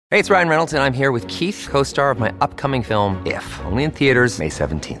Hey, it's Ryan Reynolds, and I'm here with Keith, co-star of my upcoming film, If, only in theaters May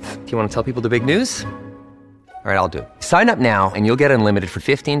 17th. Do you want to tell people the big news? All right, I'll do it. Sign up now and you'll get unlimited for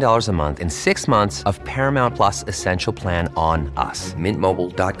 $15 a month and 6 months of Paramount Plus Essential Plan on us.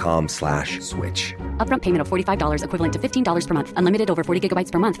 MintMobile.com/switch. Upfront payment of $45 equivalent to $15 per month. Unlimited over 40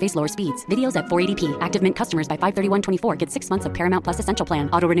 gigabytes per month. Face lower speeds. Videos at 480p. Active Mint customers by 531.24 get 6 months of Paramount Plus Essential Plan.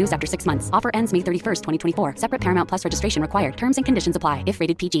 Auto renews after 6 months. Offer ends May 31st, 2024. Separate Paramount Plus registration required. Terms and conditions apply if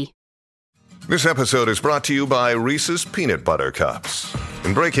rated PG. This episode is brought to you by Reese's Peanut Butter Cups.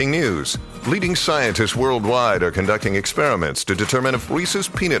 In breaking news, leading scientists worldwide are conducting experiments to determine if Reese's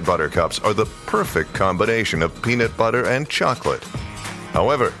Peanut Butter Cups are the perfect combination of peanut butter and chocolate.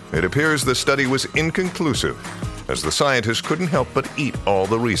 However, it appears the study was inconclusive, as the scientists couldn't help but eat all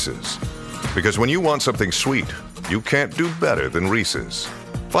the Reese's. Because when you want something sweet, you can't do better than Reese's.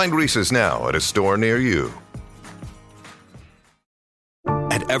 Find Reese's now at a store near you.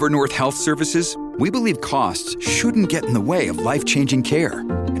 At Evernorth Health Services, we believe costs shouldn't get in the way of life-changing care,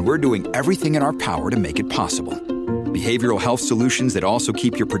 and we're doing everything in our power to make it possible. Behavioral health solutions that also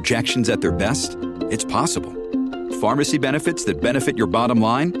keep your projections at their best? It's possible. Pharmacy benefits that benefit your bottom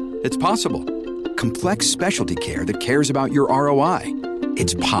line? It's possible. Complex specialty care that cares about your ROI?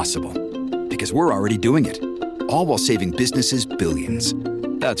 It's possible. Because we're already doing it. All while saving businesses billions.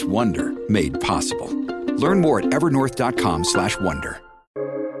 That's Wonder made possible. Learn more at evernorth.com/wonder.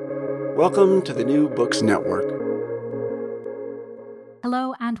 Welcome to the New Books Network.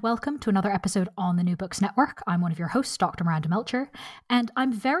 Hello and welcome to another episode on the New Books Network. I'm one of your hosts, Dr. Miranda Melcher, and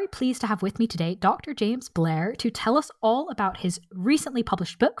I'm very pleased to have with me today Dr. James Blair to tell us all about his recently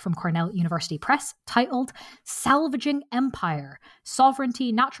published book from Cornell University Press titled Salvaging Empire: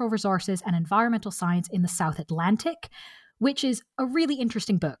 Sovereignty, Natural Resources and Environmental Science in the South Atlantic, which is a really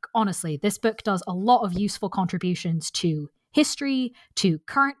interesting book. Honestly, this book does a lot of useful contributions to history, to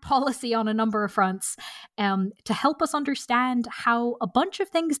current policy on a number of fronts, to help us understand how a bunch of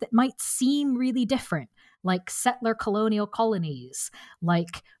things that might seem really different, like settler colonial colonies,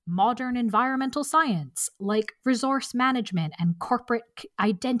 like modern environmental science, like resource management and corporate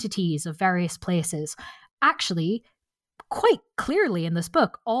identities of various places, actually, quite clearly in this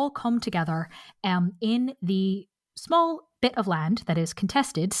book, all come together in the small bit of land that is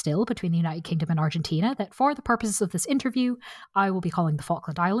contested still between the United Kingdom and Argentina, that for the purposes of this interview, I will be calling the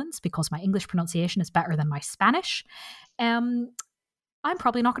Falkland Islands because my English pronunciation is better than my Spanish. I'm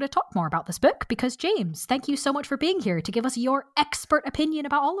probably not going to talk more about this book because, James, thank you so much for being here to give us your expert opinion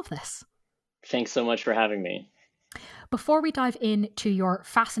about all of this. Thanks so much for having me. Before we dive into your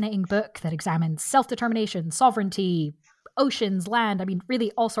fascinating book that examines self-determination, sovereignty, oceans, land, I mean,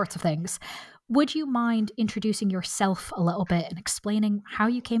 really all sorts of things, would you mind introducing yourself a little bit and explaining how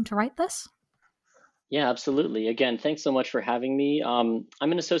you came to write this? Yeah, absolutely. Again, thanks so much for having me. I'm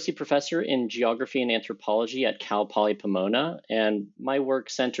an associate professor in geography and anthropology at Cal Poly Pomona, and my work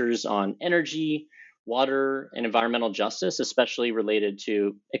centers on energy, water, and environmental justice, especially related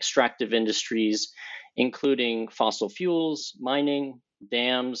to extractive industries, including fossil fuels, mining,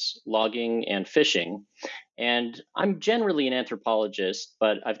 dams, logging, and fishing. And I'm generally an anthropologist,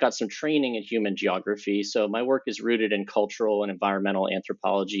 but I've got some training in human geography. So my work is rooted in cultural and environmental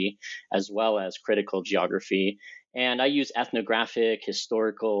anthropology, as well as critical geography. And I use ethnographic,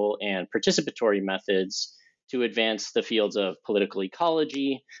 historical, and participatory methods to advance the fields of political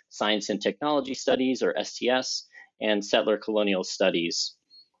ecology, science and technology studies, or STS, and settler colonial studies.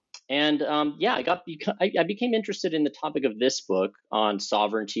 And I became interested in the topic of this book on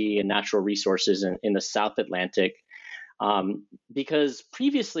sovereignty and natural resources in the South Atlantic because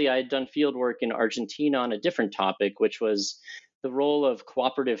previously I had done field work in Argentina on a different topic, which was the role of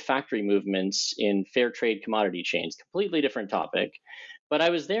cooperative factory movements in fair trade commodity chains, completely different topic. But I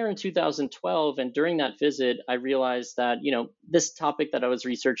was there in 2012, and during that visit, I realized that, this topic that I was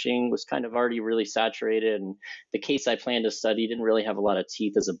researching was kind of already really saturated, and the case I planned to study didn't really have a lot of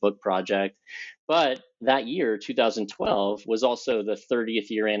teeth as a book project. But that year, 2012, was also the 30th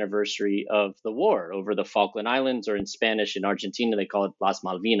year anniversary of the war over the Falkland Islands, or in Spanish in Argentina, they call it Las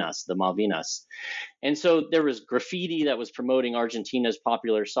Malvinas, the Malvinas. And so there was graffiti that was promoting Argentina's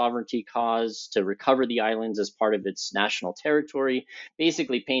popular sovereignty cause to recover the islands as part of its national territory,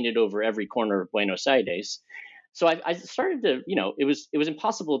 basically painted over every corner of Buenos Aires. So I started to, it was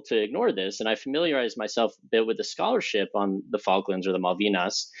impossible to ignore this. And I familiarized myself a bit with the scholarship on the Falklands or the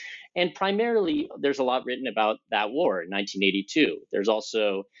Malvinas. And primarily, there's a lot written about that war in 1982. There's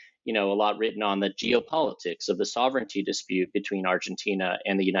also, a lot written on the geopolitics of the sovereignty dispute between Argentina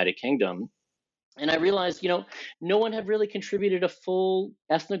and the United Kingdom. And I realized, no one had really contributed a full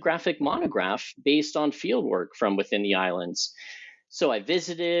ethnographic monograph based on field work from within the islands. So I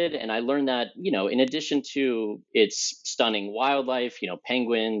visited and I learned that, in addition to its stunning wildlife,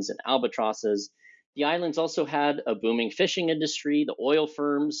 penguins and albatrosses, the islands also had a booming fishing industry. The oil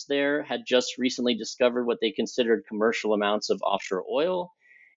firms there had just recently discovered what they considered commercial amounts of offshore oil.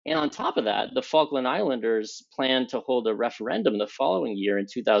 And on top of that, the Falkland Islanders planned to hold a referendum the following year in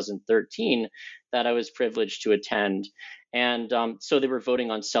 2013 that I was privileged to attend. And so they were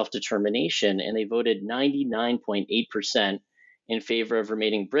voting on self determination, and they voted 99.8% in favor of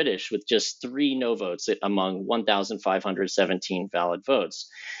remaining British, with just 3 no votes among 1,517 valid votes.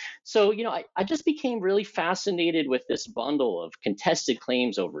 So, I just became really fascinated with this bundle of contested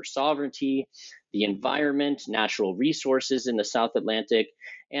claims over sovereignty, the environment, natural resources in the South Atlantic.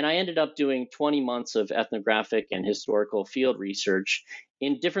 And I ended up doing 20 months of ethnographic and historical field research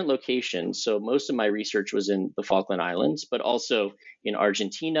in different locations. So most of my research was in the Falkland Islands, but also in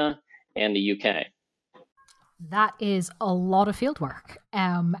Argentina and the UK. That is a lot of field work.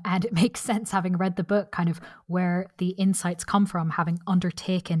 And it makes sense, having read the book, kind of where the insights come from, having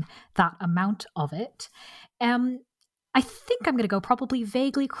undertaken that amount of it. I think I'm going to go probably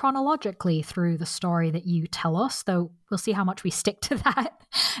vaguely chronologically through the story that you tell us, though we'll see how much we stick to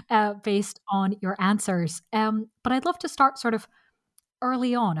that based on your answers. But I'd love to start sort of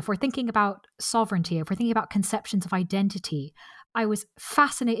early on. If we're thinking about sovereignty, if we're thinking about conceptions of identity, I was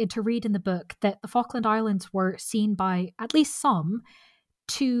fascinated to read in the book that the Falkland Islands were seen by at least some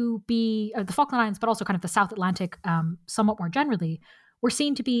to be, the Falkland Islands, but also kind of the South Atlantic somewhat more generally, were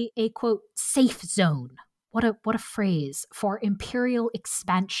seen to be a, quote, safe zone. What a phrase for imperial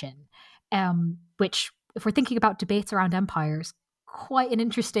expansion, which, if we're thinking about debates around empires, quite an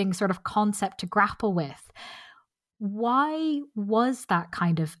interesting sort of concept to grapple with. Why was that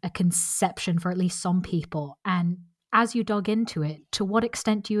kind of a conception for at least some people? And as you dug into it, to what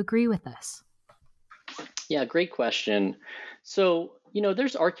extent do you agree with this? Yeah, great question. So,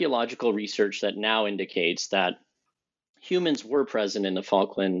 there's archaeological research that now indicates that humans were present in the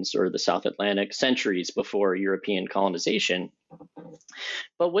Falklands or the South Atlantic centuries before European colonization.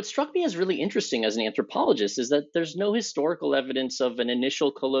 But what struck me as really interesting as an anthropologist is that there's no historical evidence of an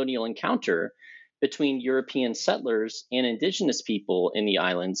initial colonial encounter between European settlers and indigenous people in the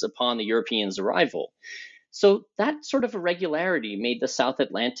islands upon the Europeans' arrival. So that sort of irregularity made the South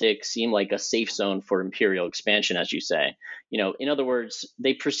Atlantic seem like a safe zone for imperial expansion, as you say. In other words,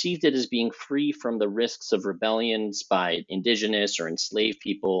 they perceived it as being free from the risks of rebellions by indigenous or enslaved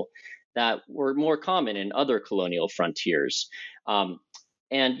people that were more common in other colonial frontiers. I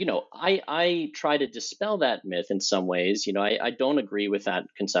try to dispel that myth in some ways. I don't agree with that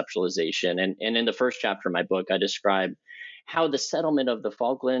conceptualization. And in the first chapter of my book, I describe how the settlement of the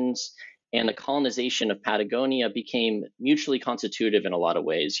Falklands and the colonization of Patagonia became mutually constitutive in a lot of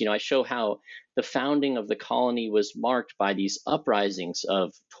ways. I show how the founding of the colony was marked by these uprisings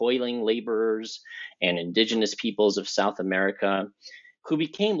of toiling laborers and indigenous peoples of South America who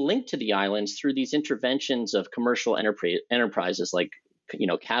became linked to the islands through these interventions of commercial enterprises like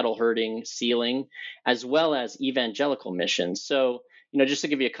cattle herding, sealing, as well as evangelical missions. So, just to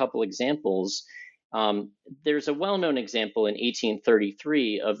give you a couple examples, there's a well-known example in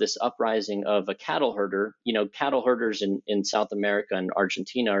 1833 of this uprising of a cattle herder. Cattle herders in South America and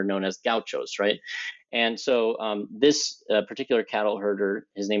Argentina are known as gauchos, right? And so this particular cattle herder,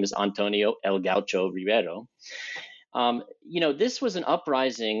 his name is Antonio El Gaucho Rivero. This was an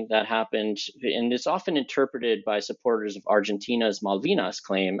uprising that happened, and it's often interpreted by supporters of Argentina's Malvinas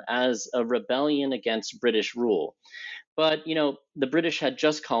claim as a rebellion against British rule. But, the British had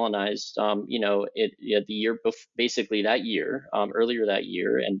just colonized, the year, basically that year, earlier that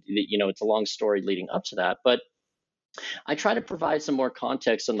year. And, it's a long story leading up to that. But I try to provide some more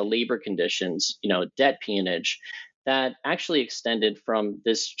context on the labor conditions, debt peonage, that actually extended from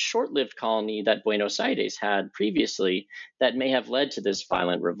this short-lived colony that Buenos Aires had previously that may have led to this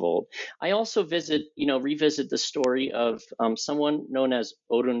violent revolt. I also revisit the story of someone known as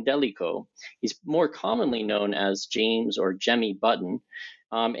Orundelico. He's more commonly known as James or Jemmy Button.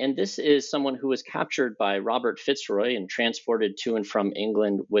 And this is someone who was captured by Robert Fitzroy and transported to and from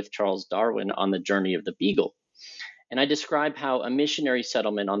England with Charles Darwin on the journey of the Beagle. And I describe how a missionary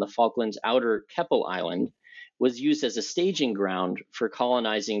settlement on the Falklands' outer Keppel Island was used as a staging ground for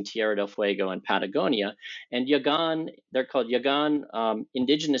colonizing Tierra del Fuego and Patagonia. And they're called Yagan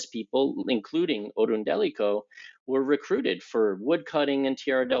indigenous people, including Orundelico, were recruited for wood cutting in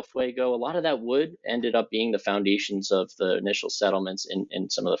Tierra del Fuego. A lot of that wood ended up being the foundations of the initial settlements in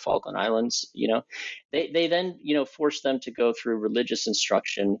some of the Falkland Islands. They then forced them to go through religious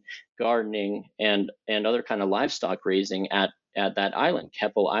instruction, gardening, and other kind of livestock raising at at that island,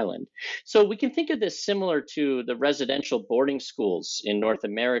 Keppel Island. So we can think of this similar to the residential boarding schools in North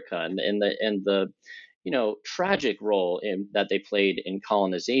America and the tragic role that they played in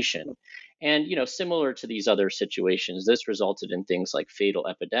colonization. And similar to these other situations, this resulted in things like fatal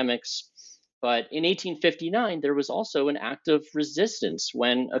epidemics. But in 1859, there was also an act of resistance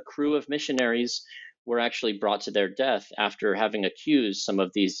when a crew of missionaries were actually brought to their death after having accused some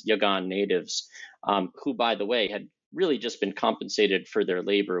of these Yagan natives, who, by the way, had really just been compensated for their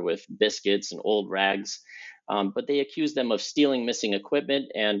labor with biscuits and old rags. But they accused them of stealing missing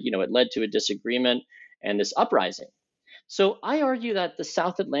equipment, and it led to a disagreement and this uprising. So I argue that the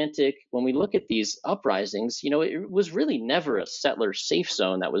South Atlantic, when we look at these uprisings, it was really never a settler safe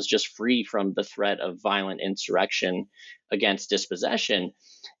zone that was just free from the threat of violent insurrection against dispossession.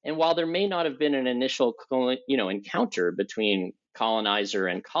 And while there may not have been an initial, encounter between colonizer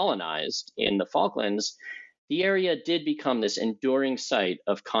and colonized in the Falklands, the area did become this enduring site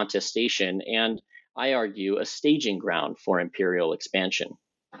of contestation and, I argue, a staging ground for imperial expansion.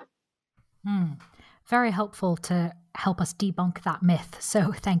 Very helpful to help us debunk that myth.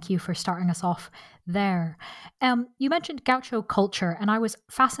 So thank you for starting us off there. You mentioned gaucho culture, and I was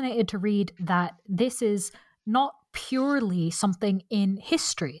fascinated to read that this is not purely something in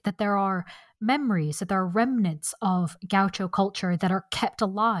history, that there are memories, that there are remnants of gaucho culture that are kept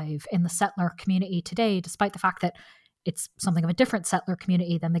alive in the settler community today, despite the fact that it's something of a different settler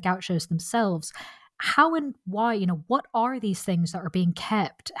community than the gauchos themselves. How and why, what are these things that are being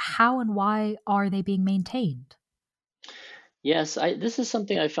kept? How and why are they being maintained? Yes, this is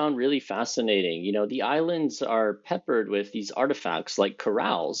something I found really fascinating. The islands are peppered with these artifacts like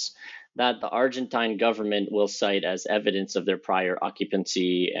corrals that the Argentine government will cite as evidence of their prior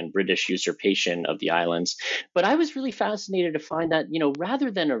occupancy and British usurpation of the islands. But I was really fascinated to find that,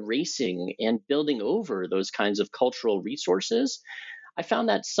 rather than erasing and building over those kinds of cultural resources, I found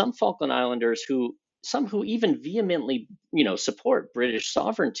that some Falkland Islanders some who even vehemently, support British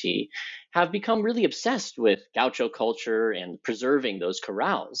sovereignty, have become really obsessed with gaucho culture and preserving those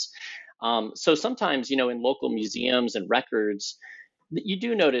corrals. So sometimes, in local museums and records, you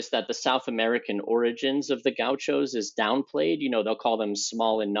do notice that the South American origins of the gauchos is downplayed. They'll call them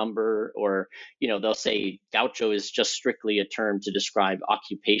small in number, or, they'll say gaucho is just strictly a term to describe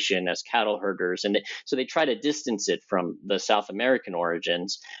occupation as cattle herders. And so they try to distance it from the South American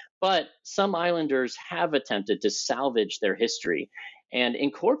origins. But some islanders have attempted to salvage their history and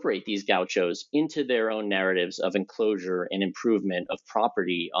incorporate these gauchos into their own narratives of enclosure and improvement of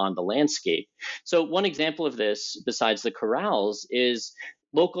property on the landscape. So one example of this, besides the corrals, is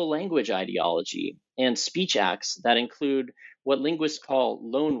local language ideology and speech acts that include what linguists call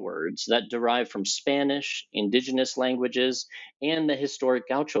loan words that derive from Spanish, indigenous languages, and the historic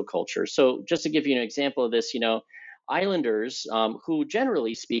gaucho culture. So just to give you an example of this, Islanders, who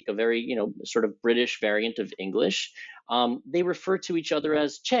generally speak a very, sort of British variant of English, they refer to each other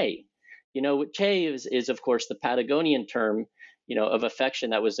as Che. Che is of course the Patagonian term, of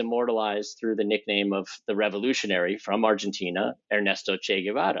affection that was immortalized through the nickname of the revolutionary from Argentina, Ernesto Che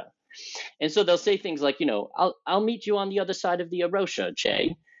Guevara. And so they'll say things like, I'll meet you on the other side of the Arrocha,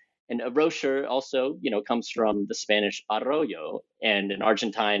 Che. And Arrocha also, comes from the Spanish arroyo, and an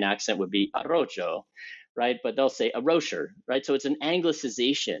Argentine accent would be arrocho, right? But they'll say arrocher, right? So it's an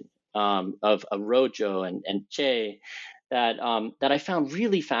anglicization of arrojo and che that I found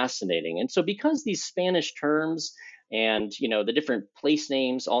really fascinating. And so because these Spanish terms and the different place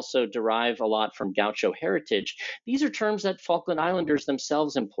names also derive a lot from gaucho heritage, these are terms that Falkland Islanders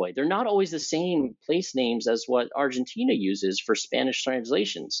themselves employ. They're not always the same place names as what Argentina uses for Spanish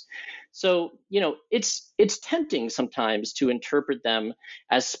translations. So, it's tempting sometimes to interpret them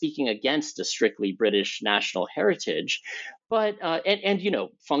as speaking against a strictly British national heritage. But,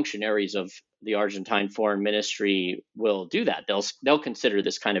 functionaries of the Argentine Foreign Ministry will do that. They'll consider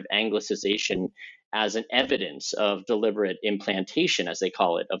this kind of anglicization as an evidence of deliberate implantation, as they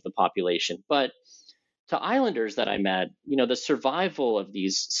call it, of the population. But to islanders that I met, the survival of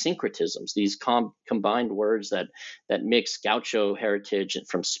these syncretisms, these combined words that mix gaucho heritage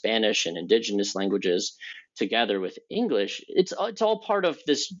from Spanish and indigenous languages together with English, it's all part of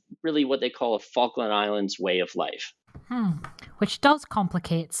this really what they call a Falkland Islands way of life. Which does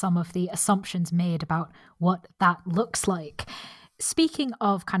complicate some of the assumptions made about what that looks like. Speaking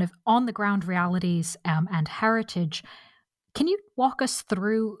of kind of on-the-ground realities and heritage, can you walk us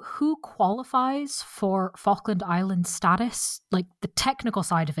through who qualifies for Falkland Island status, like the technical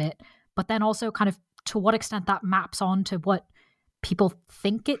side of it, but then also kind of to what extent that maps on to what people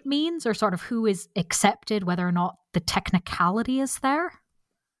think it means, or sort of who is accepted, whether or not the technicality is there?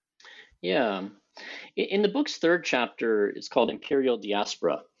 Yeah. In the book's third chapter, it's called Imperial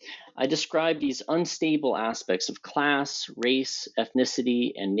Diaspora. I describe these unstable aspects of class, race,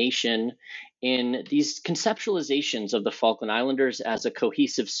 ethnicity, and nation in these conceptualizations of the Falkland Islanders as a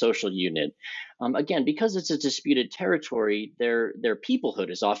cohesive social unit. Again, because it's a disputed territory, their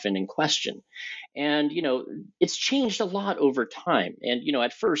peoplehood is often in question. And, it's changed a lot over time. And,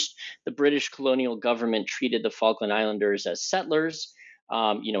 at first, the British colonial government treated the Falkland Islanders as settlers,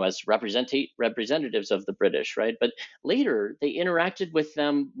 as representatives of the British, right? But later they interacted with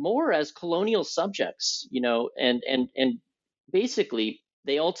them more as colonial subjects, and basically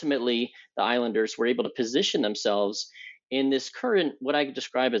they ultimately, the islanders, were able to position themselves in this current, what I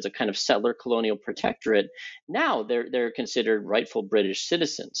describe as a kind of settler colonial protectorate. Now they're considered rightful British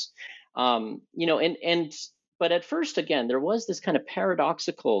citizens, and but at first, again, there was this kind of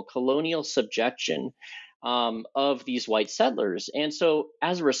paradoxical colonial subjection of these white settlers. And so,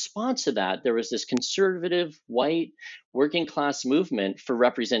 as a response to that, there was this conservative, white, working class movement for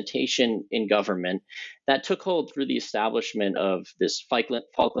representation in government that took hold through the establishment of this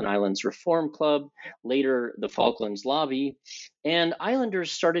Falkland Islands Reform Club, later the Falklands Lobby. And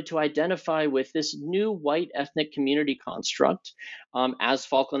islanders started to identify with this new white ethnic community construct as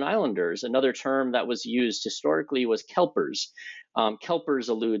Falkland Islanders. Another term that was used historically was kelpers. Kelpers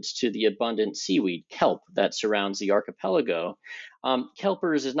alludes to the abundant seaweed, kelp, that surrounds the archipelago.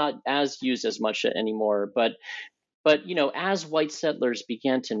 Kelpers is not as used as much anymore, but as white settlers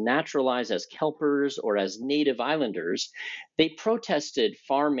began to naturalize as kelpers or as native islanders, they protested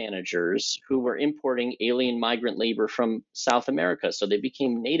farm managers who were importing alien migrant labor from South America, so they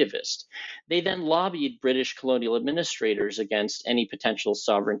became nativist. They then lobbied British colonial administrators against any potential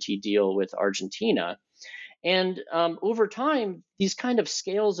sovereignty deal with Argentina. And over time, these kind of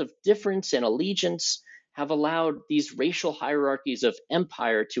scales of difference and allegiance have allowed these racial hierarchies of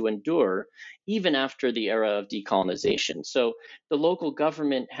empire to endure even after the era of decolonization. So the local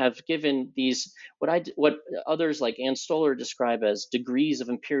government have given these what others like Ann Stoler describe as degrees of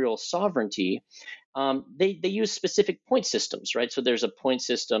imperial sovereignty. They use specific point systems, right? So there's a point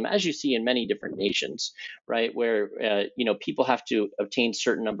system, as you see in many different nations, right, where people have to obtain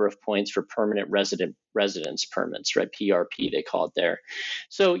certain number of points for permanent residence permits, right? PRP they call it there.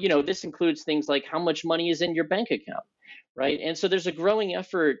 So this includes things like how much money is in your bank account, right? And so there's a growing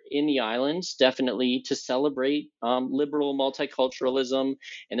effort in the islands, definitely, to celebrate liberal multiculturalism.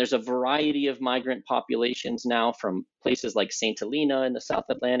 And there's a variety of migrant populations now from places like St. Helena in the South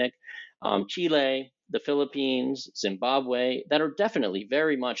Atlantic, Chile, the Philippines, Zimbabwe, that are definitely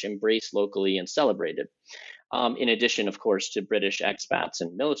very much embraced locally and celebrated. In addition, of course, to British expats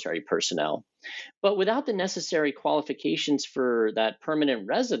and military personnel. But without the necessary qualifications for that permanent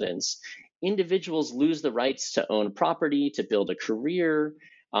residence, individuals lose the rights to own property, to build a career,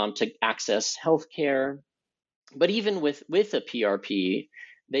 to access healthcare. But even with a PRP,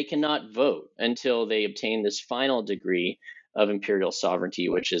 they cannot vote until they obtain this final degree of imperial sovereignty,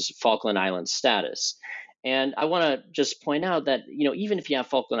 which is Falkland Island status. And I want to just point out that, even if you have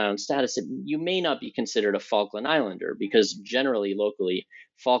Falkland Island status, you may not be considered a Falkland Islander because generally, locally,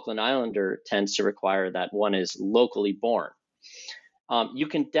 Falkland Islander tends to require that one is locally born. You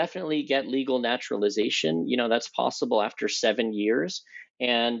can definitely get legal naturalization. That's possible after 7 years.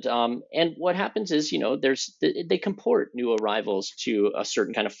 And what happens is, they comport new arrivals to a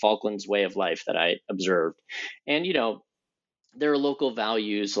certain kind of Falklands way of life that I observed. And, there are local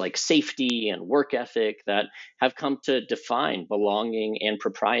values like safety and work ethic that have come to define belonging and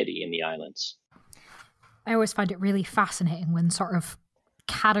propriety in the islands. I always find it really fascinating when sort of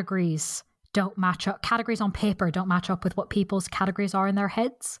categories don't match up. Categories on paper don't match up with what people's categories are in their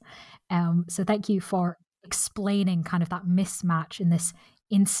heads. So thank you for explaining kind of that mismatch in this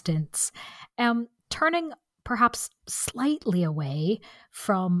instance. Turning perhaps slightly away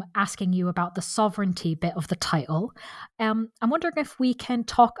from asking you about the sovereignty bit of the title, I'm wondering if we can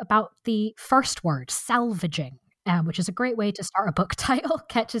talk about the first word, salvaging, which is a great way to start a book title,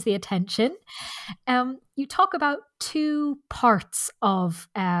 catches the attention. You talk about two parts of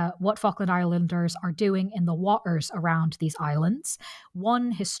what Falkland Islanders are doing in the waters around these islands.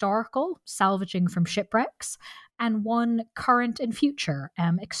 One historical, salvaging from shipwrecks, and one current and future,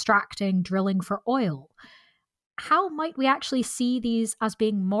 extracting, drilling for oil. How might we actually see these as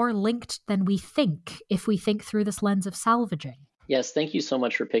being more linked than we think if we think through this lens of salvaging? Yes, thank you so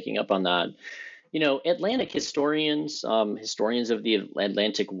much for picking up on that. Atlantic historians, historians of the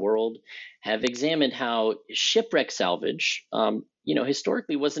Atlantic world, have examined how shipwreck salvage,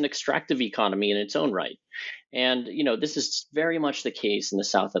 historically was an extractive economy in its own right. And, this is very much the case in the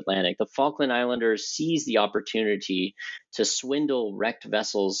South Atlantic. The Falkland Islanders seized the opportunity to swindle wrecked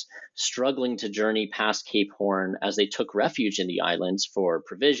vessels struggling to journey past Cape Horn as they took refuge in the islands for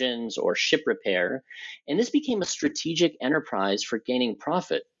provisions or ship repair. And this became a strategic enterprise for gaining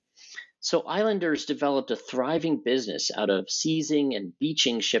profit. So islanders developed a thriving business out of seizing and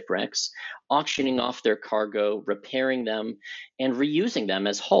beaching shipwrecks, auctioning off their cargo, repairing them, and reusing them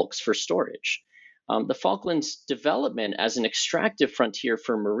as hulks for storage. The Falklands development as an extractive frontier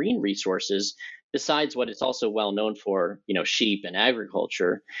for marine resources, besides what it's also well known for, sheep and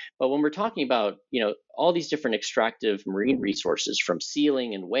agriculture. But when we're talking about, all these different extractive marine resources, from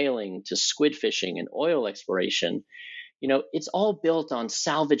sealing and whaling to squid fishing and oil exploration, it's all built on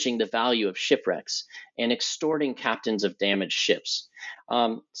salvaging the value of shipwrecks and extorting captains of damaged ships.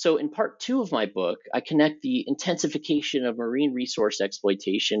 So, in part two of my book, I connect the intensification of marine resource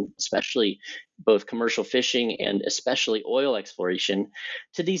exploitation, especially both commercial fishing and especially oil exploration,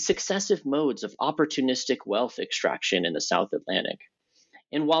 to these successive modes of opportunistic wealth extraction in the South Atlantic.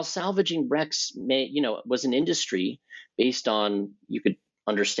 And while salvaging wrecks was an industry based on, you could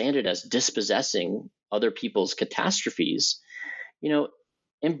understand it as dispossessing other people's catastrophes, you know,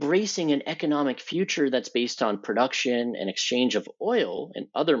 embracing an economic future that's based on production and exchange of oil and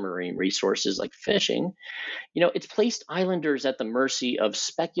other marine resources like fishing, it's placed islanders at the mercy of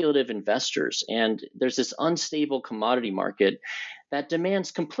speculative investors. And there's this unstable commodity market that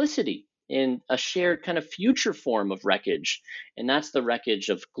demands complicity in a shared kind of future form of wreckage. And that's the wreckage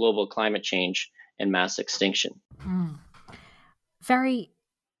of global climate change and mass extinction.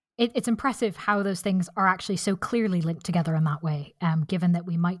 It's impressive how those things are actually so clearly linked together in that way, given that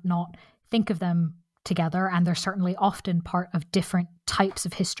we might not think of them together, and they're certainly often part of different types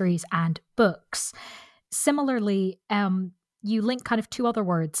of histories and books. Similarly, you link kind of two other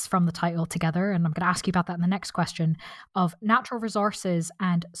words from the title together, and I'm going to ask you about that in the next question, of natural resources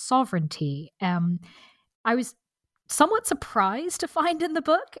and sovereignty. I was somewhat surprised to find in the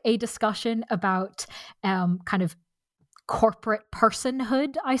book a discussion about kind of corporate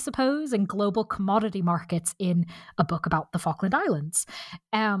personhood, I suppose, and global commodity markets in a book about the Falkland Islands.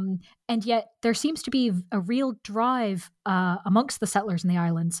 And yet there seems to be a real drive amongst the settlers in the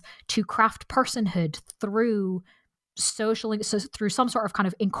islands to craft personhood through through some sort of kind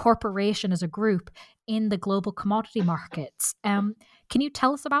of incorporation as a group in the global commodity markets. Can you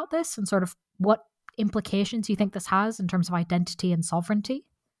tell us about this and sort of what implications you think this has in terms of identity and sovereignty?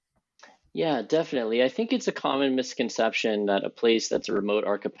 Yeah, definitely. I think it's a common misconception that a place that's a remote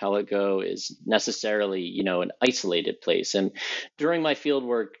archipelago is necessarily, an isolated place. And during my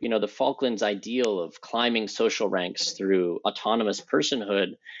fieldwork, the Falklands ideal of climbing social ranks through autonomous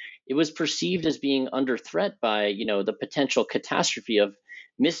personhood, it was perceived as being under threat by, the potential catastrophe of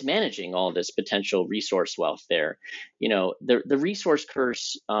mismanaging all this potential resource wealth there. The resource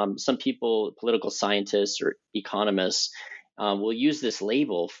curse, some people, political scientists or economists, will use this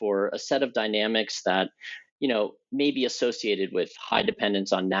label for a set of dynamics that, may be associated with high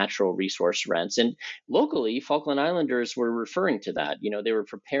dependence on natural resource rents. And locally, Falkland Islanders were referring to that. They were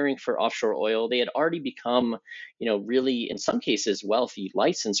preparing for offshore oil. They had already become, really, in some cases, wealthy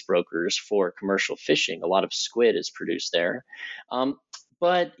license brokers for commercial fishing. A lot of squid is produced there.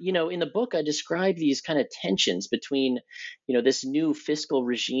 But, in the book, I describe these kind of tensions between, this new fiscal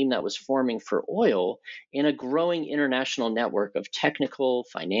regime that was forming for oil and a growing international network of technical,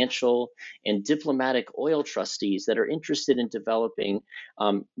 financial, and diplomatic oil trustees that are interested in developing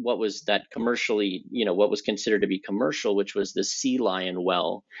what was that commercially, what was considered to be commercial, which was the Sea Lion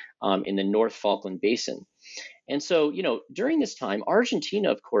well in the North Falkland Basin. And so, during this time,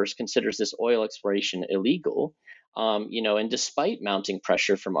 Argentina, of course, considers this oil exploration illegal. And despite mounting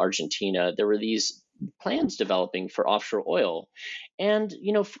pressure from Argentina, there were these plans developing for offshore oil. And,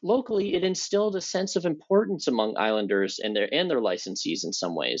 locally, it instilled a sense of importance among islanders and their licensees in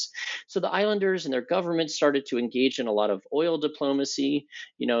some ways. So the islanders and their government started to engage in a lot of oil diplomacy.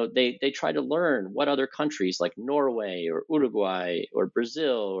 They tried to learn what other countries like Norway or Uruguay or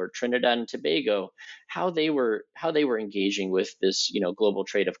Brazil or Trinidad and Tobago, how they were engaging with this, global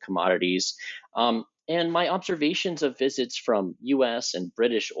trade of commodities. And my observations of visits from US and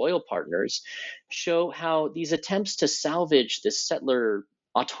British oil partners show how these attempts to salvage this settler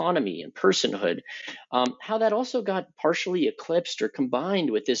autonomy and personhood, how that also got partially eclipsed or combined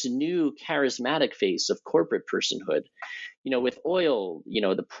with this new charismatic face of corporate personhood. With oil,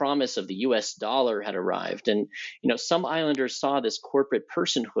 the promise of the US dollar had arrived. And, some islanders saw this corporate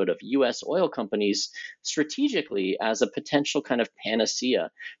personhood of US oil companies strategically as a potential kind of panacea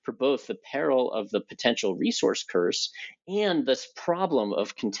for both the peril of the potential resource curse and this problem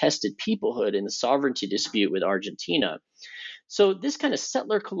of contested peoplehood in the sovereignty dispute with Argentina. So this kind of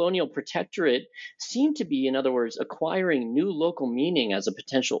settler colonial protectorate seemed to be, in other words, acquiring new local meaning as a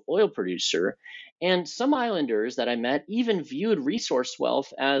potential oil producer. And some islanders that I met even viewed resource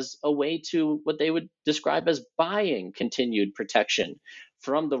wealth as a way to what they would describe as buying continued protection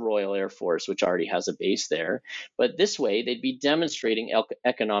from the Royal Air Force, which already has a base there. But this way, they'd be demonstrating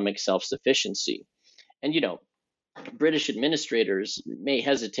economic self-sufficiency. And, British administrators may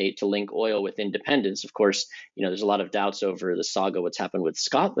hesitate to link oil with independence. Of course, there's a lot of doubts over the saga, what's happened with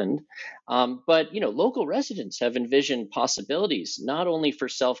Scotland. But, local residents have envisioned possibilities not only for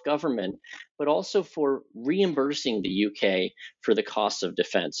self-government, but also for reimbursing the UK for the costs of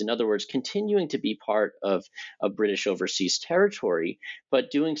defense. In other words, continuing to be part of a British overseas territory,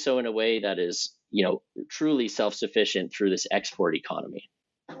 but doing so in a way that is, truly self-sufficient through this export economy.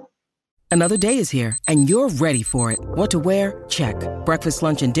 Another day is here, and you're ready for it. What to wear? Check. Breakfast,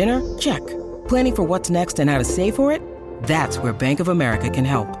 lunch, and dinner? Check. Planning for what's next and how to save for it? That's where Bank of America can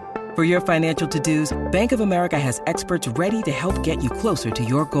help. For your financial to-dos, Bank of America has experts ready to help get you closer to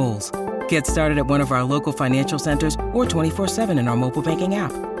your goals. Get started at one of our local financial centers or 24/7 in our mobile banking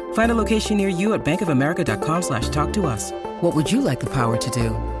app. Find a location near you at bankofamerica.com/talktous. What would you like the power to do?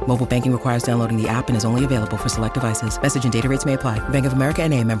 Mobile banking requires downloading the app and is only available for select devices. Message and data rates may apply. Bank of America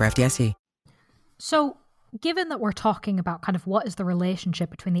N.A., member FDIC. So, given that we're talking about kind of what is the relationship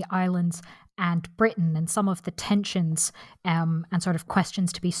between the islands and Britain and some of the tensions and sort of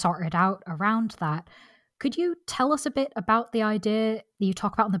questions to be sorted out around that, could you tell us a bit about the idea that you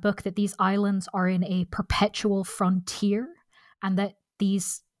talk about in the book that these islands are in a perpetual frontier and that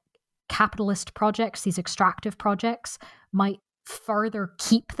these capitalist projects, these extractive projects, might further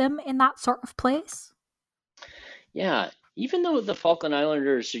keep them in that sort of place? Yeah, even though the Falkland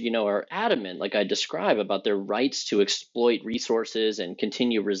Islanders, are adamant, like I describe, about their rights to exploit resources and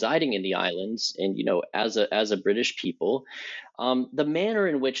continue residing in the islands, and as a British people, the manner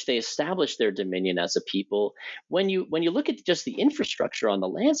in which they established their dominion as a people, when you look at just the infrastructure on the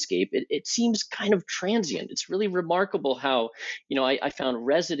landscape, it seems kind of transient. It's really remarkable how, I found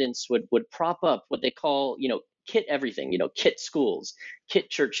residents would prop up what they call, kit everything, kit schools, kit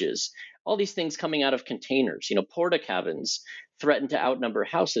churches, all these things coming out of containers. Porta cabins threaten to outnumber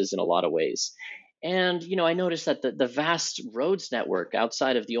houses in a lot of ways. And, I noticed that the vast roads network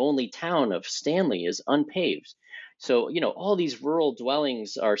outside of the only town of Stanley is unpaved. So, all these rural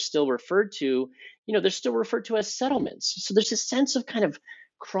dwellings are still referred to, they're still referred to as settlements. So there's a sense of kind of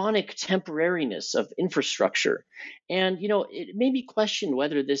chronic temporariness of infrastructure. And, it may be questioned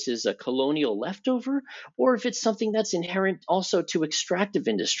whether this is a colonial leftover or if it's something that's inherent also to extractive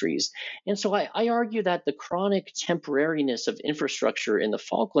industries. And so I argue that the chronic temporariness of infrastructure in the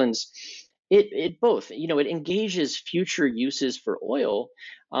Falklands, it both, it engages future uses for oil,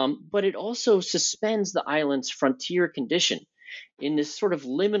 but it also suspends the island's frontier condition in this sort of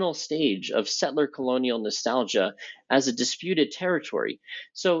liminal stage of settler colonial nostalgia as a disputed territory.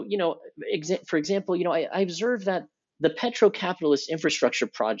 So, for example, I observed that the petrocapitalist infrastructure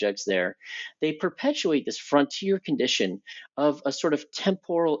projects there, they perpetuate this frontier condition of a sort of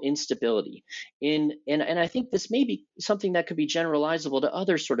temporal instability. And I think this may be something that could be generalizable to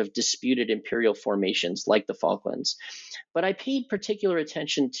other sort of disputed imperial formations like the Falklands. But I paid particular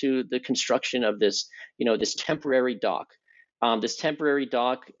attention to the construction of this, this temporary dock. This temporary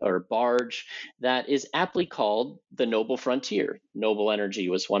dock or barge that is aptly called the Noble Frontier. Noble Energy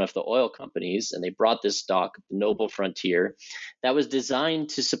was one of the oil companies, and they brought this dock, the Noble Frontier, that was designed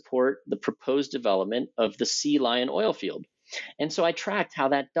to support the proposed development of the Sea Lion oil field. And so I tracked how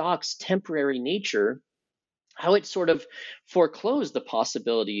that dock's temporary nature, how it sort of foreclosed the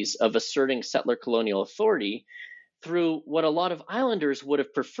possibilities of asserting settler colonial authority through what a lot of islanders would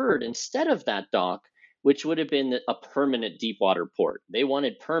have preferred instead of that dock, which would have been a permanent deep water port. They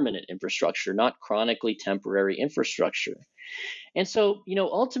wanted permanent infrastructure, not chronically temporary infrastructure. And so,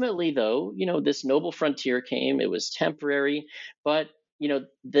 ultimately, though, this Noble Frontier came, it was temporary, but,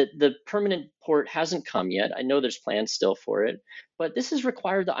 the permanent port hasn't come yet. I know there's plans still for it, but this has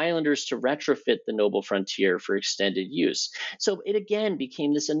required the islanders to retrofit the Noble Frontier for extended use. So it again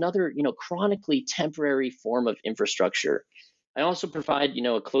became this another, chronically temporary form of infrastructure. I also provide,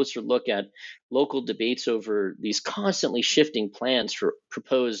 a closer look at local debates over these constantly shifting plans for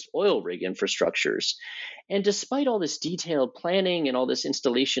proposed oil rig infrastructures. And despite all this detailed planning and all this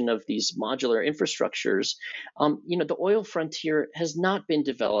installation of these modular infrastructures, the oil frontier has not been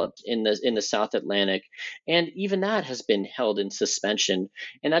developed in the South Atlantic, and even that has been held in suspension.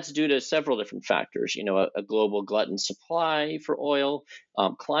 And that's due to several different factors. A global glutton supply for oil,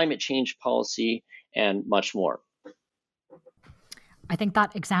 climate change policy, and much more. I think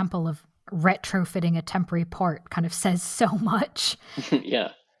that example of retrofitting a temporary port kind of says so much.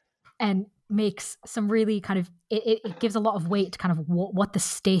 Yeah. And makes some really kind of, it gives a lot of weight to kind of what the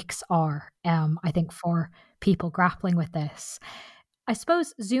stakes are, I think, for people grappling with this. I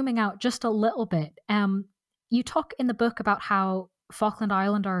suppose zooming out just a little bit, you talk in the book about how Falkland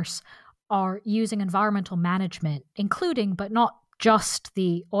Islanders are using environmental management, including but not just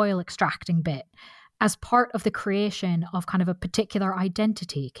the oil extracting bit, as part of the creation of kind of a particular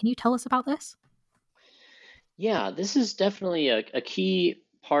identity. Can you tell us about this? Yeah, this is definitely a key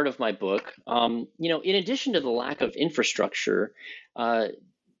part of my book. In addition to the lack of infrastructure,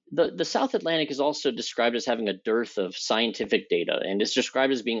 the South Atlantic is also described as having a dearth of scientific data, and is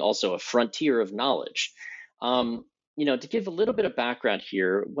described as being also a frontier of knowledge. To give a little bit of background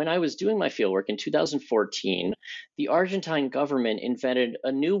here, when I was doing my fieldwork in 2014, the Argentine government invented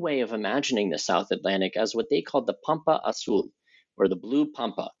a new way of imagining the South Atlantic as what they called the Pampa Azul, or the Blue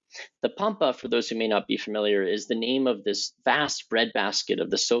Pampa. The Pampa, for those who may not be familiar, is the name of this vast breadbasket of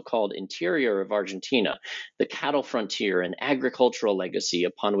the so-called interior of Argentina, the cattle frontier and agricultural legacy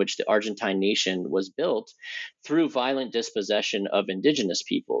upon which the Argentine nation was built through violent dispossession of indigenous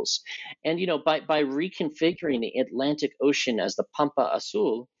peoples. And, by reconfiguring the Atlantic Ocean as the Pampa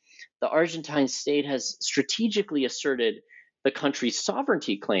Azul, the Argentine state has strategically asserted the country's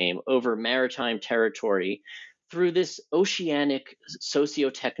sovereignty claim over maritime territory through this oceanic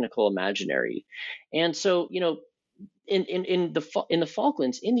socio-technical imaginary. And so, in the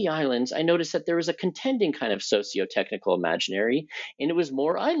Falklands, in the islands, I noticed that there was a contending kind of socio-technical imaginary, and it was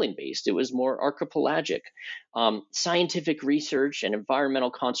more island-based. It was more archipelagic. Scientific research and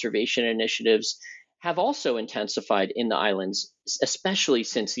environmental conservation initiatives have also intensified in the islands, especially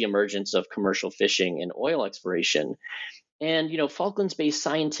since the emergence of commercial fishing and oil exploration. And, Falklands-based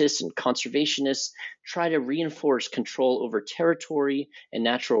scientists and conservationists try to reinforce control over territory and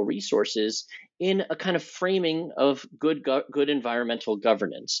natural resources in a kind of framing of good environmental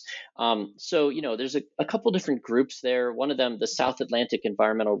governance. There's a couple different groups there. One of them, the South Atlantic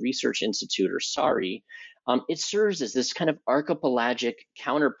Environmental Research Institute, or SARI, it serves as this kind of archipelagic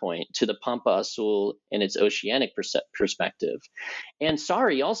counterpoint to the Pampa Azul and its oceanic perspective. And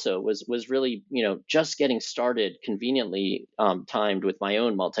SARI also was really, just getting started, conveniently timed with my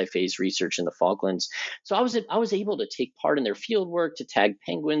own multi-phase research in the Falklands. So I was able to take part in their field work to tag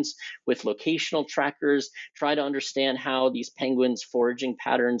penguins with locational trackers, try to understand how these penguins' foraging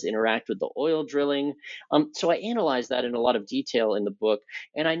patterns interact with the oil drilling. So I analyzed that in a lot of detail in the book,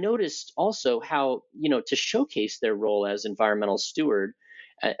 and I noticed also how, to showcase their role as environmental stewards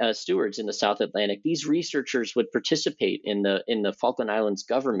in the South Atlantic, these researchers would participate in the Falkland Islands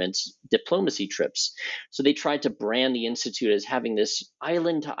government's diplomacy trips. So they tried to brand the institute as having this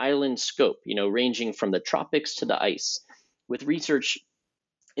island to island scope, ranging from the tropics to the ice, with research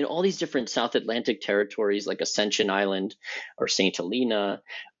in all these different South Atlantic territories like Ascension Island or St. Helena,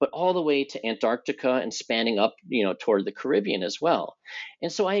 but all the way to Antarctica and spanning up, toward the Caribbean as well. And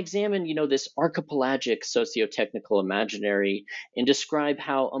so I examine, this archipelagic socio-technical imaginary and describe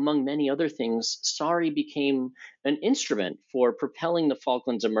how, among many other things, SARI became an instrument for propelling the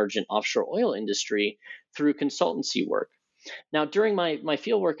Falklands' emergent offshore oil industry through consultancy work. Now, during my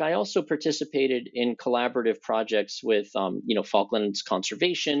fieldwork, I also participated in collaborative projects with, Falklands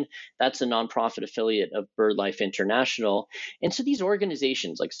Conservation. That's a nonprofit affiliate of BirdLife International. And so these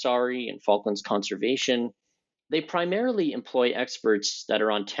organizations like SARI and Falklands Conservation, they primarily employ experts that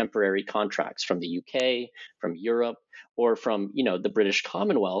are on temporary contracts from the UK, from Europe, or from, the British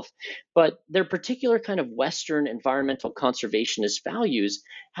Commonwealth. But their particular kind of Western environmental conservationist values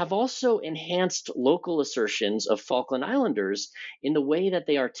have also enhanced local assertions of Falkland Islanders in the way that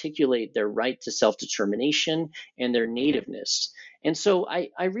they articulate their right to self-determination and their nativeness. And so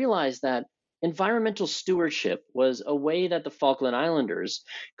I realized that environmental stewardship was a way that the Falkland Islanders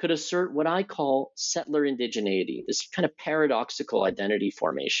could assert what I call settler indigeneity, this kind of paradoxical identity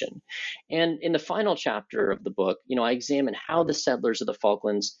formation. And in the final chapter of the book, I examine how the settlers of the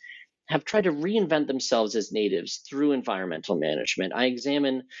Falklands have tried to reinvent themselves as natives through environmental management. I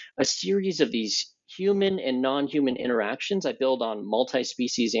examine a series of these human and non-human interactions. I build on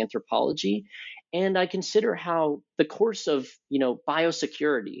multi-species anthropology, And I consider how the course of,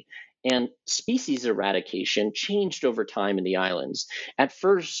 biosecurity and species eradication changed over time in the islands. At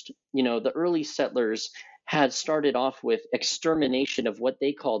first, the early settlers had started off with extermination of what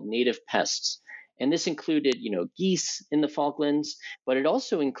they called native pests. And this included, geese in the Falklands, but it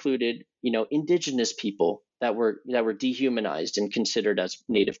also included, indigenous people that were dehumanized and considered as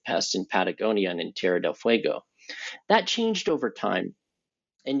native pests in Patagonia and in Tierra del Fuego. That changed over time.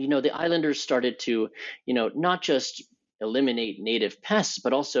 And the islanders started to not just eliminate native pests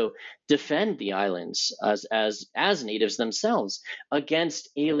but also defend the islands as natives themselves against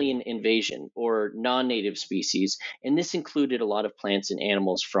alien invasion or non-native species, and this included a lot of plants and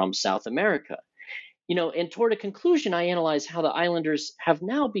animals from South America. And toward a conclusion, I analyze how the islanders have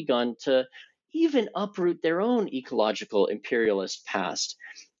now begun to even uproot their own ecological imperialist past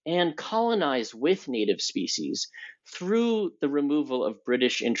and colonize with native species through the removal of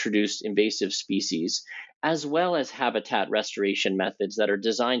British introduced invasive species, as well as habitat restoration methods that are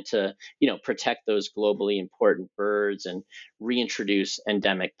designed to, protect those globally important birds and reintroduce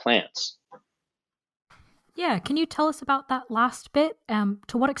endemic plants. Yeah, can you tell us about that last bit?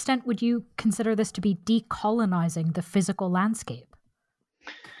 To what extent would you consider this to be decolonizing the physical landscape?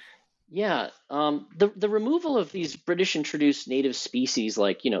 Yeah, the removal of these British introduced native species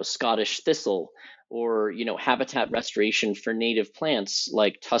like Scottish thistle or habitat restoration for native plants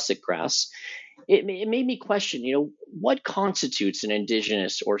like tussock grass, it made me question what constitutes an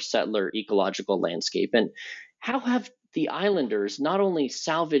indigenous or settler ecological landscape, and how have the islanders not only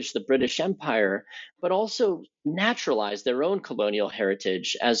salvaged the British Empire but also naturalized their own colonial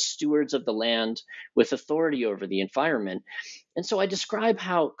heritage as stewards of the land with authority over the environment. And so I describe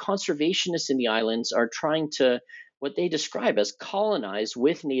how conservationists in the islands are trying to what they describe as colonize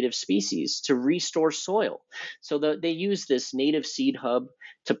with native species to restore soil. So they use this native seed hub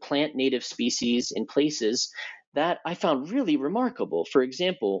to plant native species in places that I found really remarkable. For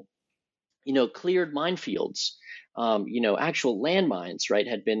example, cleared minefields, actual landmines, right,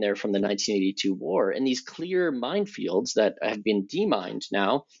 had been there from the 1982 war. And these clear minefields that have been demined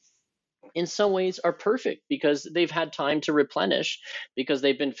now in some ways are perfect because they've had time to replenish because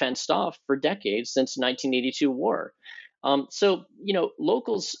they've been fenced off for decades since 1982 war. So,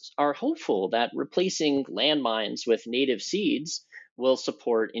 locals are hopeful that replacing landmines with native seeds will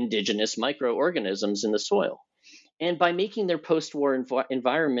support indigenous microorganisms in the soil. And by making their post-war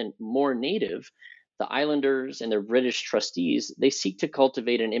environment more native, the islanders and their British trustees, they seek to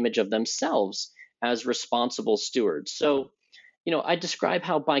cultivate an image of themselves as responsible stewards. So, I describe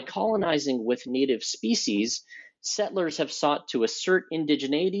how by colonizing with native species, settlers have sought to assert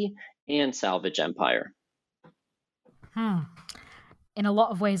indigeneity and salvage empire. In a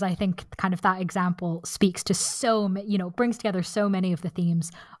lot of ways, I think kind of that example speaks to brings together so many of the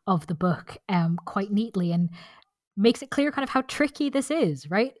themes of the book quite neatly and makes it clear kind of how tricky this is,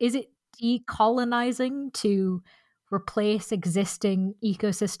 right? Is it decolonizing to replace existing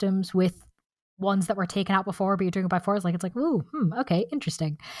ecosystems with ones that were taken out before, but you're doing it by force? Like, it's like, ooh, okay,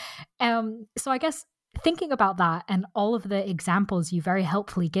 interesting. So I guess thinking about that and all of the examples you very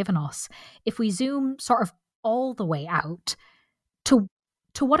helpfully given us, if we zoom sort of all the way out, to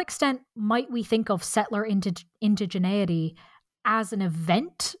what extent might we think of settler indigeneity as an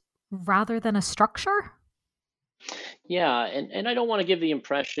event rather than a structure? Yeah, and I don't want to give the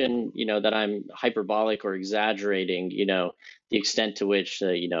impression, that I'm hyperbolic or exaggerating, the extent to which,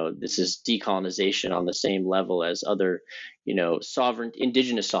 this is decolonization on the same level as other,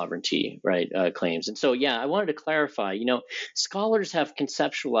 indigenous sovereignty, right, claims. And so, yeah, I wanted to clarify, scholars have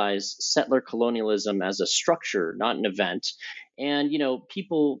conceptualized settler colonialism as a structure, not an event. And,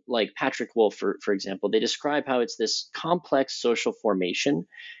 people like Patrick Wolf, for example, they describe how it's this complex social formation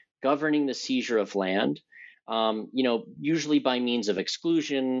governing the seizure of land, usually by means of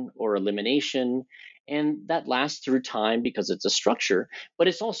exclusion or elimination. And that lasts through time because it's a structure, but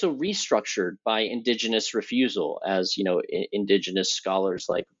it's also restructured by indigenous refusal, as indigenous scholars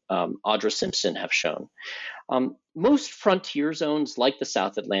like Audra Simpson have shown. Most frontier zones, like the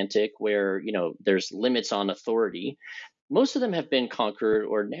South Atlantic, where there's limits on authority, most of them have been conquered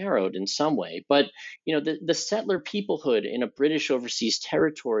or narrowed in some way. But the settler peoplehood in a British overseas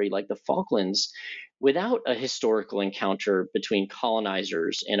territory like the Falklands, without a historical encounter between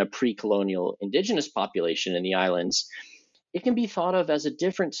colonizers and a pre-colonial indigenous population in the islands, it can be thought of as a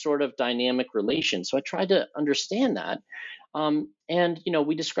different sort of dynamic relation. So I tried to understand that.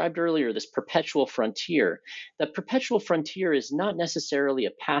 We described earlier this perpetual frontier. That perpetual frontier is not necessarily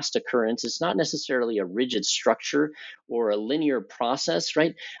a past occurrence. It's not necessarily a rigid structure or a linear process,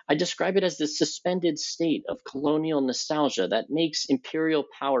 right? I describe it as the suspended state of colonial nostalgia that makes imperial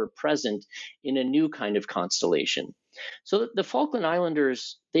power present in a new kind of constellation. So the Falkland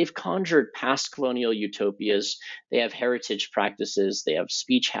Islanders, they've conjured past colonial utopias. They have heritage practices, they have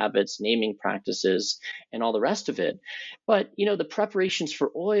speech habits, naming practices, and all the rest of it. But, the preparations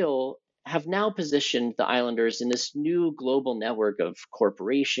for oil have now positioned the islanders in this new global network of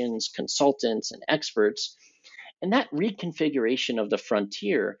corporations, consultants, and experts. And that reconfiguration of the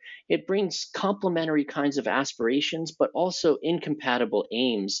frontier, it brings complementary kinds of aspirations, but also incompatible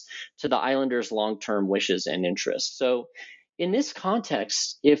aims to the islanders' long-term wishes and interests. So in this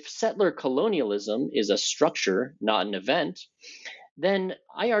context, if settler colonialism is a structure, not an event, then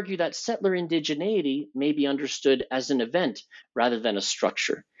I argue that settler indigeneity may be understood as an event rather than a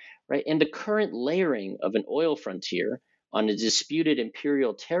structure, right? And the current layering of an oil frontier on a disputed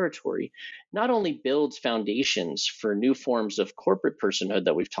imperial territory not only builds foundations for new forms of corporate personhood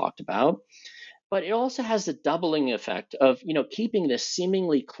that we've talked about, but it also has the doubling effect of, keeping this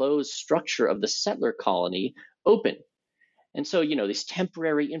seemingly closed structure of the settler colony open. And so, these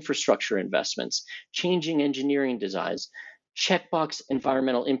temporary infrastructure investments, changing engineering designs, checkbox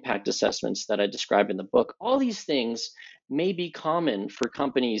environmental impact assessments that I describe in the book, all these things may be common for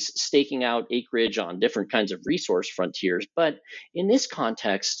companies staking out acreage on different kinds of resource frontiers. But in this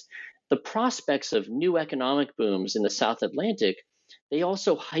context, the prospects of new economic booms in the South Atlantic, they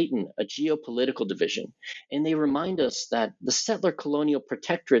also heighten a geopolitical division. And they remind us that the settler colonial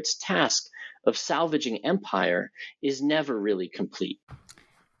protectorate's task of salvaging empire is never really complete.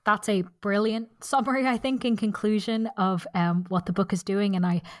 That's a brilliant summary, I think, in conclusion of what the book is doing. And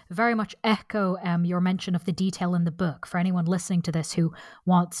I very much echo your mention of the detail in the book. For anyone listening to this who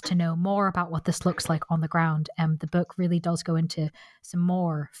wants to know more about what this looks like on the ground, the book really does go into some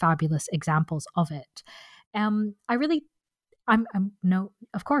more fabulous examples of it. I really only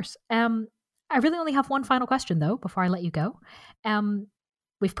have one final question, though, before I let you go.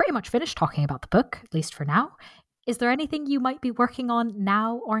 We've pretty much finished talking about the book, at least for now. Is there anything you might be working on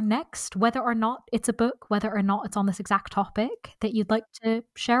now or next, whether or not it's a book, whether or not it's on this exact topic, that you'd like to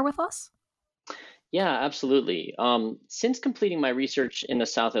share with us? Yeah, absolutely. Since completing my research in the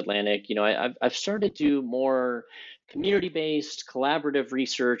South Atlantic, I've started to do more community-based, collaborative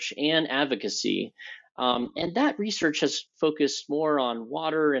research and advocacy. And that research has focused more on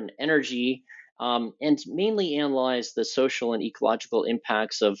water and energy, and mainly analyzed the social and ecological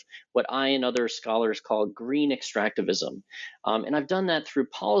impacts of what I and other scholars call green extractivism. And I've done that through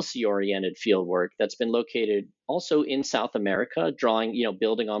policy-oriented fieldwork that's been located also in South America,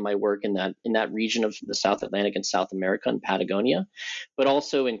 building on my work in that region of the South Atlantic and South America and Patagonia, but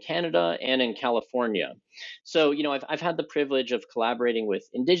also in Canada and in California. So, I've had the privilege of collaborating with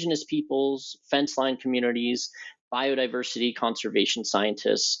indigenous peoples, fence line communities, biodiversity conservation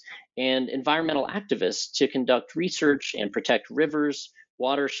scientists, and environmental activists to conduct research and protect rivers,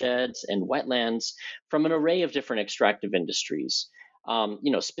 watersheds, and wetlands from an array of different extractive industries.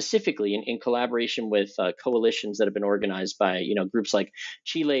 Specifically in collaboration with coalitions that have been organized by, groups like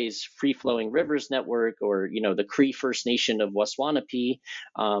Chile's Free Flowing Rivers Network, or, the Cree First Nation of Waswanipi,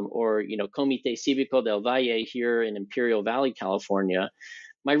 or, Comité Cívico del Valle here in Imperial Valley, California.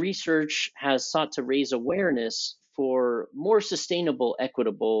 My research has sought to raise awareness for more sustainable,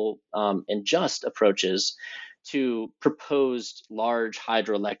 equitable, and just approaches to proposed large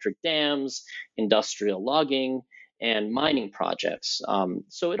hydroelectric dams, industrial logging, and mining projects.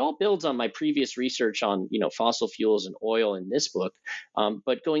 So it all builds on my previous research on fossil fuels and oil in this book,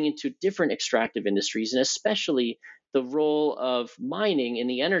 but going into different extractive industries, and especially the role of mining in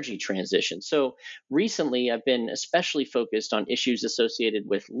the energy transition. So recently, I've been especially focused on issues associated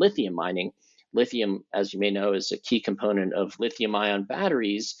with lithium mining. Lithium, as you may know, is a key component of lithium-ion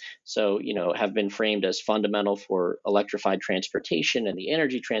batteries, so have been framed as fundamental for electrified transportation and the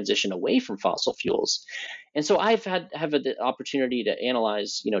energy transition away from fossil fuels. And so I've have the opportunity to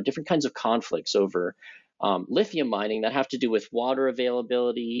analyze different kinds of conflicts over lithium mining that have to do with water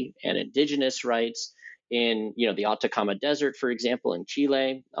availability and indigenous rights in the Atacama Desert, for example, in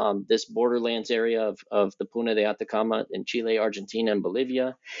Chile, this borderlands area of the Puna de Atacama in Chile, Argentina, and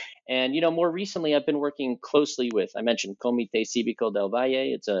Bolivia. And more recently, I've been working closely with, I mentioned Comité Cívico del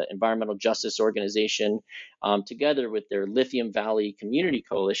Valle. It's an environmental justice organization, together with their Lithium Valley Community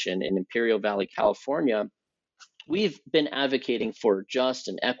Coalition in Imperial Valley, California. we've been advocating for just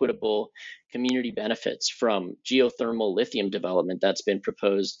and equitable community benefits from geothermal lithium development that's been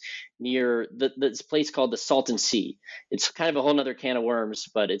proposed near this place called the Salton Sea. It's kind of a whole nother can of worms,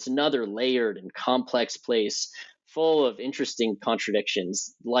 but it's another layered and complex place full of interesting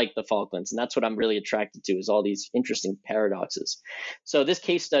contradictions like the Falklands. And that's what I'm really attracted to, is all these interesting paradoxes. So this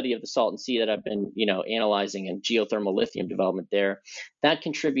case study of the Salton Sea that I've been, analyzing, and geothermal lithium development there, that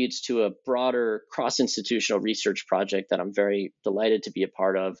contributes to a broader cross-institutional research project that I'm very delighted to be a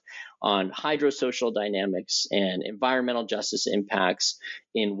part of on hydrosocial dynamics and environmental justice impacts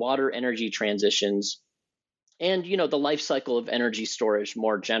in water energy transitions, and the life cycle of energy storage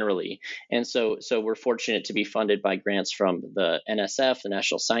more generally. And so we're fortunate to be funded by grants from the NSF, the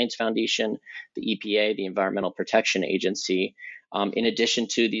National Science Foundation, the EPA, the Environmental Protection Agency, in addition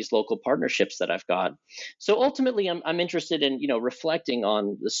to these local partnerships that I've got. So ultimately, I'm interested in reflecting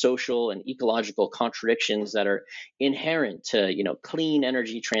on the social and ecological contradictions that are inherent to clean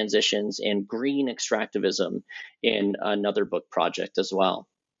energy transitions and green extractivism in another book project as well.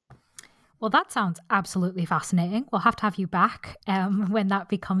 Well, that sounds absolutely fascinating. We'll have to have you back when that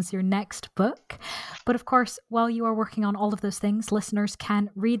becomes your next book. But of course, while you are working on all of those things, listeners can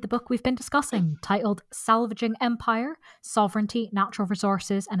read the book we've been discussing, titled Salvaging Empire, Sovereignty, Natural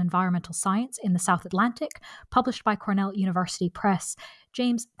Resources and Environmental Science in the South Atlantic, published by Cornell University Press.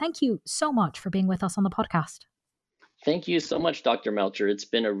 James, thank you so much for being with us on the podcast. Thank you so much, Dr. Melcher. It's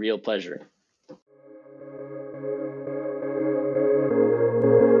been a real pleasure.